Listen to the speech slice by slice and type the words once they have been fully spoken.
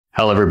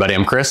Hello everybody,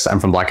 I'm Chris.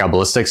 I'm from Blackout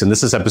Ballistics, and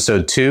this is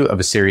episode 2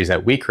 of a series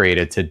that we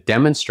created to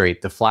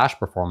demonstrate the flash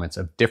performance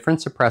of different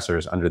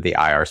suppressors under the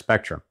IR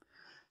spectrum.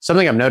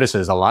 Something I've noticed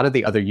is a lot of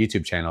the other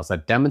YouTube channels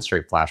that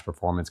demonstrate flash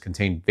performance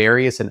contain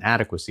various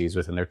inadequacies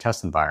within their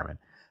test environment,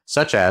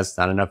 such as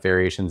not enough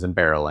variations in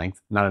barrel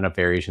length, not enough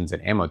variations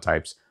in ammo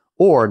types,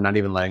 or not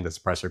even letting the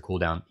suppressor cool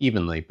down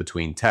evenly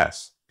between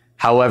tests.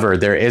 However,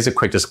 there is a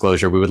quick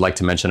disclosure we would like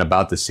to mention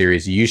about this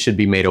series you should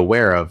be made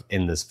aware of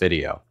in this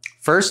video.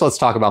 First, let's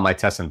talk about my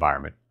test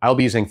environment. I'll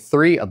be using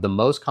 3 of the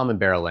most common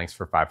barrel lengths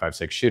for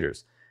 5.56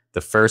 shooters.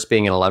 The first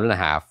being an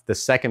 11.5, the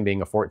second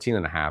being a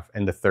 14.5,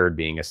 and the third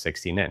being a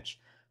 16-inch.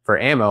 For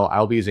ammo,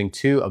 I'll be using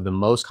 2 of the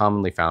most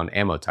commonly found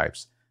ammo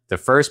types. The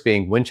first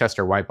being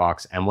Winchester White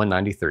Box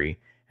M193,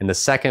 and the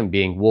second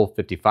being Wolf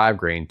 55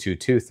 grain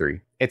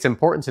 223. It's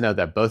important to note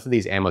that both of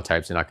these ammo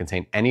types do not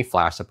contain any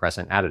flash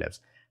suppressant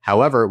additives.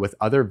 However, with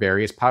other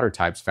various powder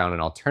types found in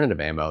alternative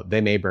ammo,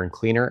 they may burn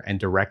cleaner and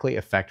directly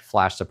affect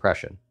flash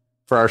suppression.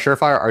 For our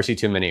Surefire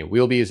RC2 Mini, we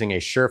will be using a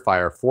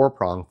Surefire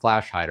 4-prong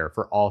flash hider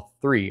for all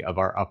 3 of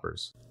our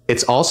uppers.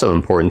 It's also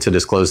important to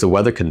disclose the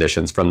weather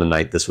conditions from the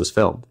night this was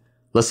filmed.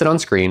 Listed on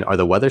screen are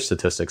the weather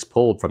statistics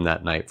pulled from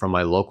that night from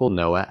my local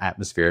NOAA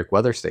atmospheric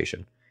weather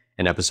station.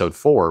 In episode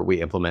 4,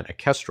 we implement a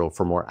Kestrel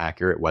for more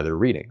accurate weather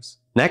readings.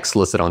 Next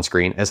listed on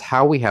screen is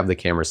how we have the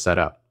camera set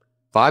up.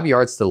 5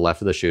 yards to the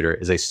left of the shooter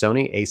is a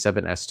Sony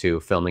a7S II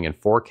filming in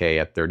 4K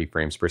at 30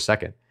 frames per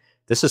second.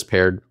 This is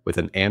paired with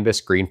an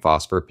Ambis Green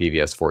Phosphor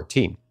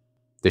PVS-14.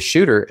 The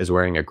shooter is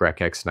wearing a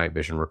Grec-X night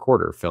vision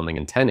recorder filming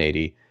in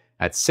 1080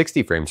 at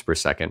 60 frames per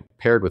second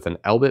paired with an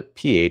Elbit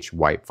PH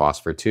white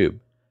phosphor tube.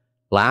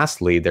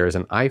 Lastly, there is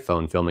an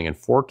iPhone filming in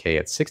 4K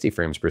at 60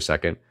 frames per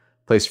second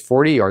placed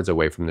 40 yards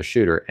away from the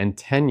shooter and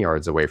 10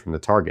 yards away from the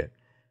target.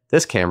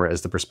 This camera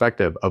is the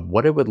perspective of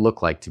what it would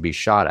look like to be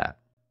shot at.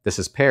 This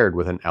is paired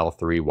with an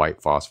L3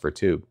 white phosphor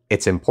tube.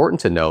 It's important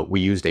to note we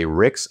used a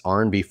Rix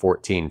R&B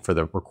 14 for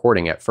the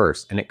recording at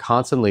first, and it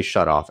constantly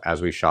shut off as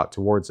we shot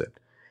towards it.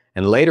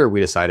 And later we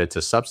decided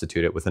to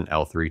substitute it with an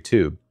L3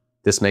 tube.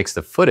 This makes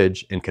the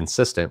footage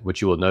inconsistent,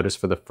 which you will notice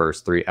for the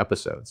first 3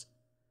 episodes.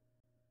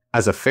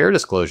 As a fair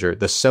disclosure,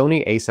 the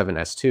Sony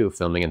a7S II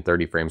filming in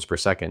 30 frames per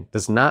second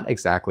does not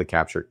exactly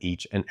capture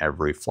each and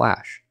every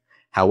flash.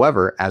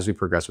 However, as we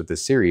progress with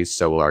this series,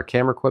 so will our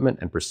camera equipment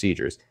and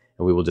procedures,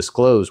 and we will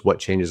disclose what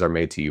changes are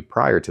made to you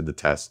prior to the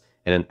test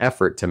in an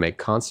effort to make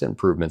constant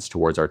improvements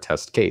towards our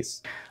test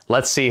case.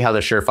 Let's see how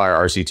the Surefire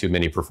RC2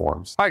 Mini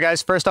performs. All right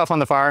guys, first off on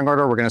the firing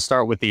order, we're going to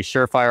start with the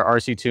Surefire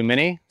RC2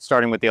 Mini,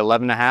 starting with the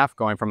 11.5,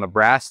 going from a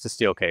brass to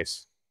steel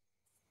case.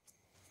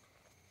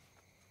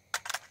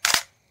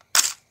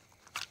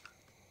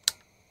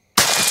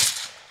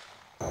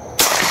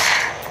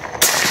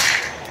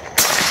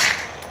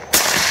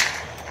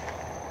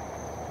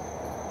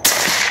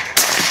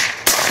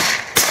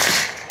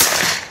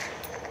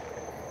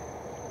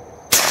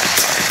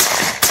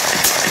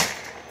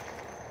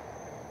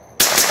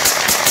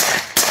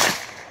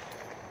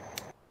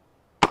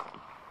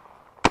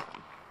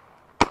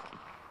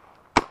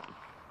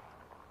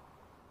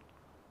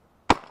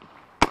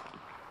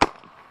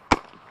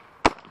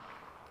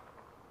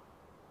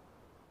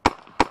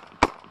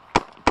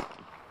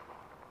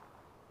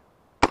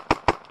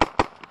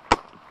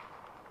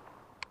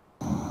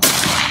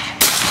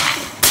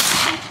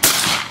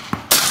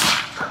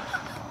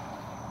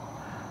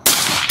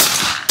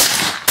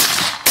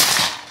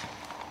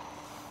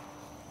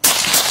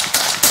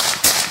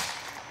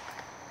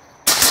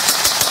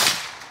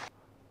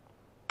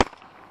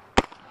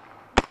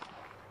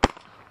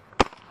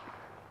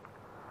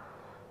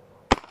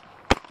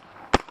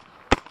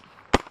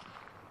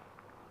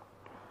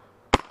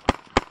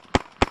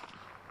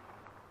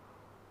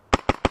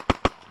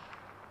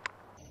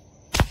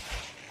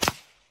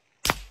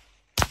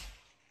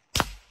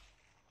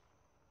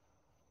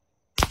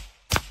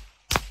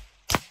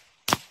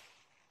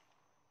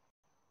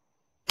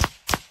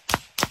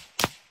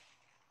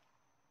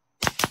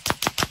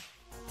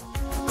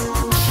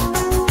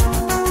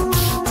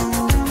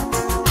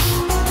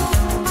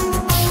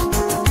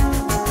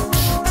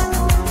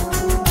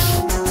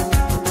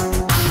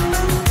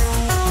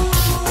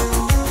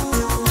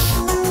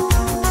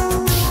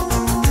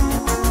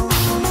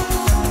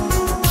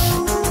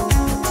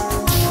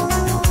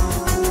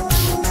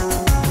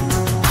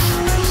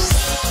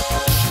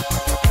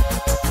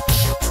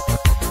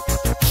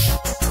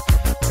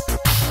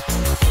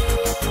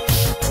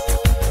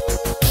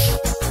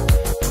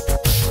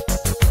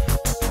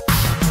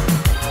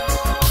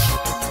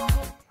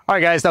 All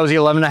right guys, that was the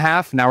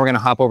 11.5. Now we're gonna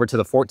hop over to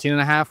the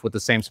 14.5 with the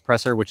same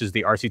suppressor, which is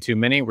the RC2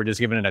 Mini. We're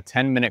just giving it a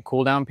 10-minute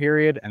cooldown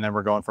period, and then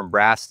we're going from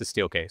brass to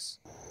steel case.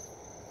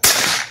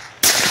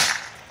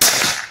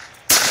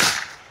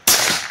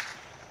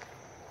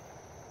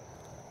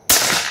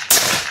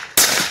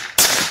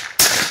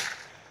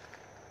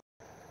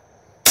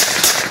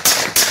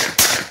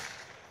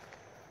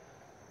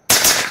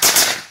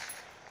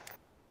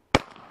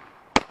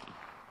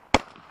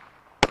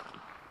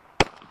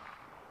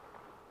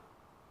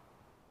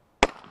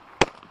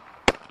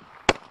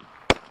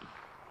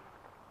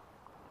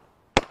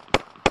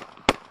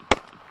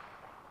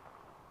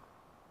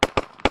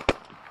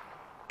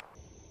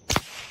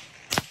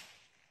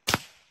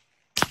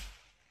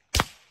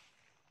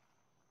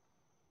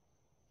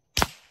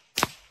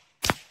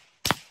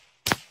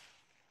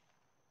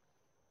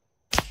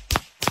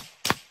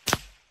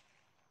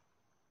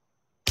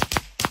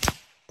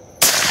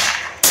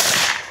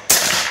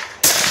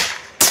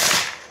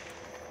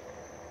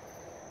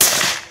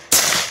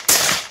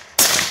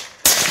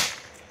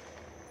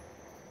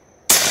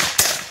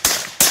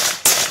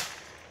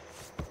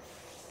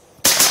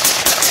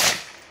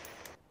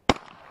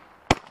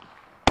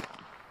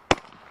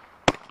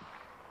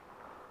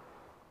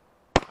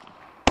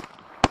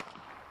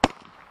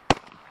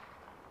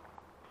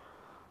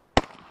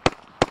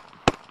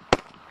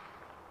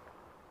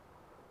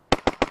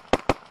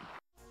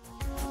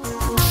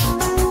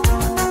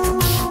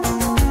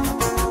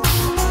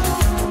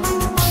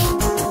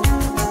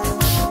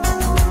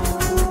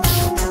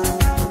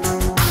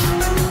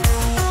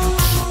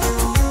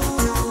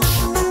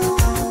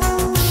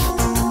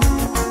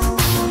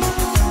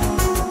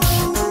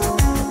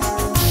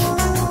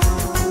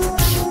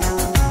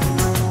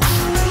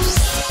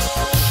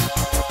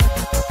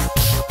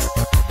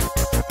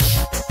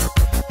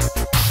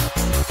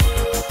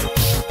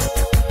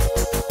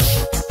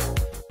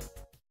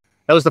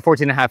 That was the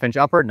 14.5-inch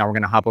upper. Now we're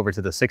going to hop over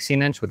to the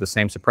 16-inch with the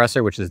same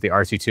suppressor, which is the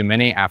RC2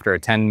 Mini, after a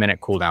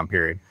 10-minute cooldown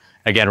period.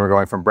 Again, we're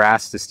going from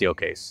brass to steel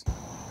case.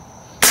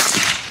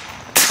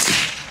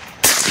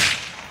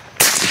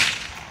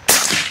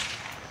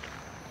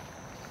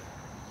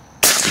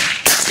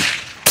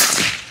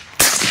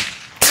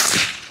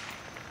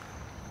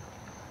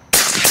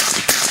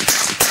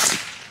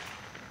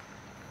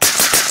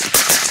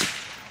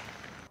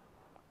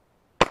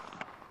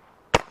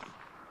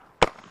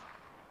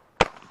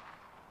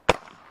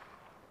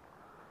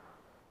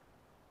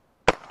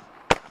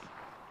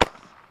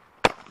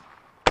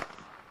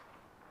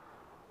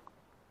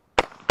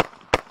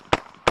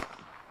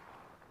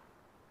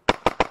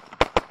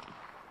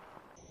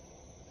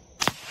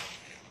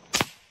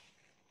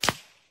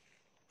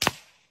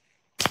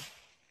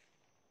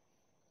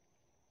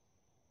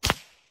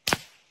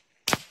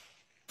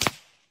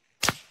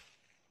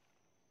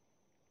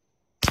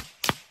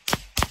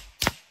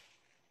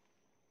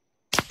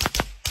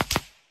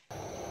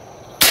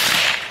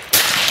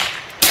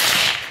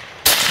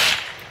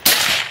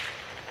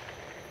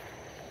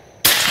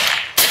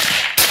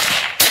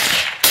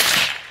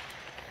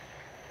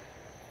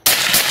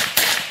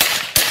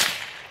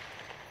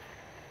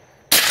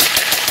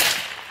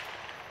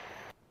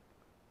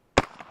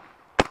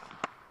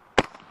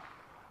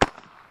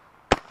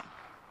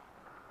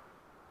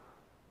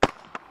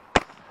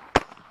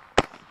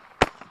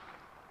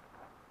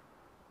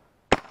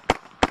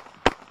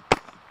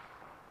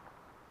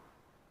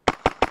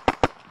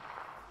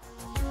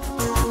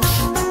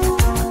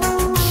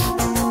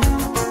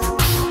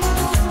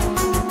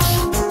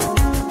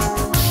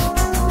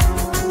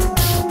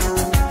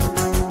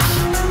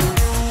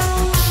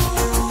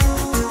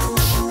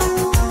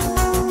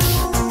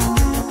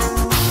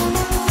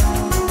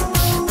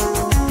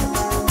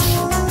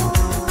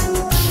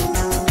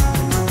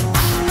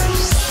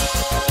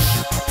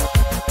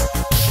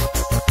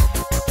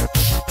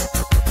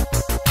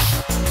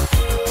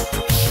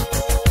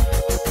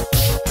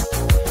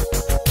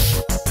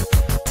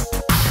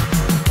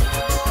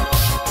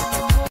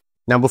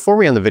 Now, before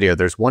we end the video,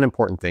 there's one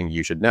important thing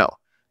you should know.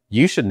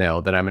 You should know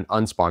that I'm an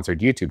unsponsored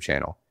YouTube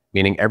channel,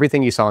 meaning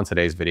everything you saw in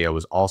today's video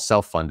was all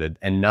self-funded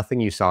and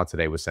nothing you saw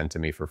today was sent to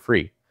me for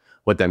free.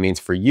 What that means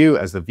for you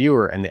as the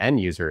viewer and the end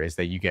user is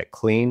that you get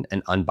clean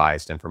and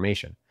unbiased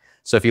information.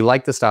 So if you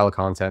like this style of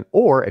content,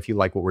 or if you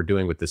like what we're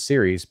doing with this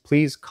series,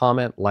 please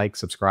comment, like,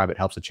 subscribe. It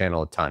helps the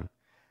channel a ton.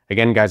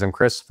 Again, guys, I'm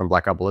Chris from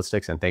Blackout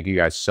Ballistics, and thank you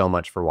guys so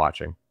much for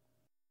watching.